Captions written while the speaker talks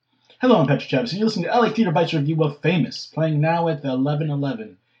Hello, I'm Patrick Chavis, and you're listening to LA Theater Bites review of Famous, playing now at the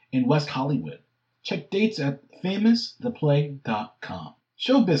 1111 in West Hollywood. Check dates at famoustheplay.com.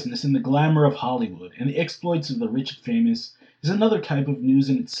 Show business and the glamour of Hollywood and the exploits of the rich and famous is another type of news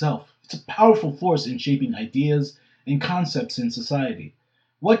in itself. It's a powerful force in shaping ideas and concepts in society.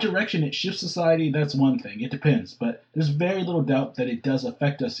 What direction it shifts society, that's one thing. It depends, but there's very little doubt that it does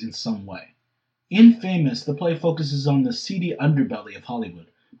affect us in some way. In Famous, the play focuses on the seedy underbelly of Hollywood.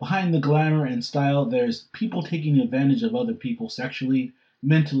 Behind the glamour and style, there's people taking advantage of other people sexually,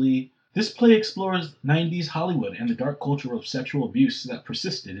 mentally. This play explores 90s Hollywood and the dark culture of sexual abuse that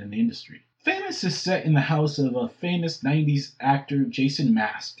persisted in the industry. Famous is set in the house of a famous 90s actor, Jason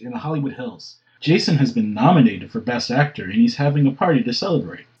Mask, in the Hollywood Hills. Jason has been nominated for Best Actor, and he's having a party to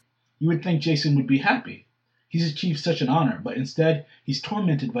celebrate. You would think Jason would be happy. He's achieved such an honor, but instead, he's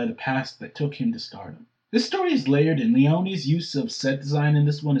tormented by the past that took him to stardom. This story is layered, and Leone's use of set design in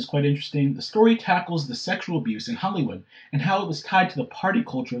this one is quite interesting. The story tackles the sexual abuse in Hollywood and how it was tied to the party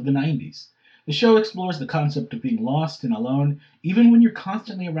culture of the 90s. The show explores the concept of being lost and alone, even when you're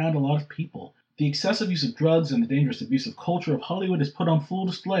constantly around a lot of people. The excessive use of drugs and the dangerous abusive culture of Hollywood is put on full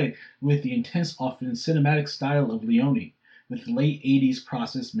display with the intense, often cinematic style of Leone, with late 80s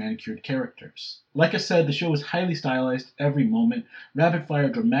processed manicured characters. Like I said, the show is highly stylized every moment, rapid fire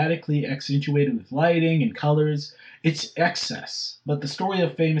dramatically accentuated with lighting and colors. It's excess, but the story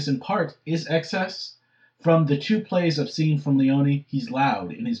of Famous in part is excess. From the two plays I've seen from Leone, he's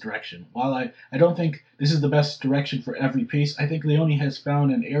loud in his direction. While I don't think this is the best direction for every piece, I think Leone has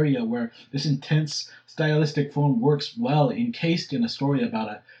found an area where this intense stylistic form works well, encased in a story about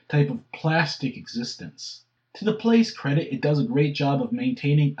a type of plastic existence. To the play's credit, it does a great job of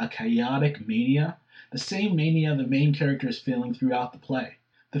maintaining a chaotic mania, the same mania the main character is feeling throughout the play.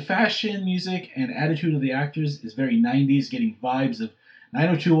 The fashion, music, and attitude of the actors is very 90s, getting vibes of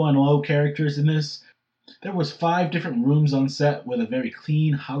 90210 characters in this. There was 5 different rooms on set with a very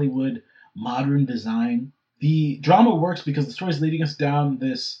clean Hollywood modern design. The drama works because the story is leading us down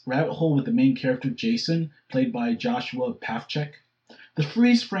this rabbit hole with the main character, Jason, played by Joshua Pavchek. The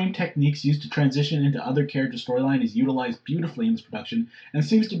freeze frame techniques used to transition into other character storyline is utilized beautifully in this production and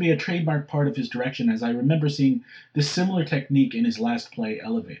seems to be a trademark part of his direction, as I remember seeing this similar technique in his last play,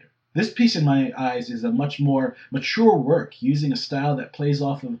 Elevator. This piece, in my eyes, is a much more mature work, using a style that plays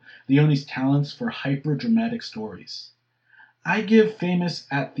off of Leone's talents for hyper-dramatic stories. I give Famous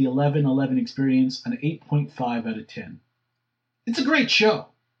at the 1111 experience an 8.5 out of 10. It's a great show.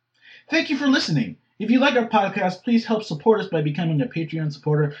 Thank you for listening. If you like our podcast, please help support us by becoming a Patreon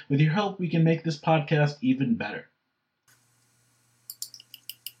supporter. With your help, we can make this podcast even better.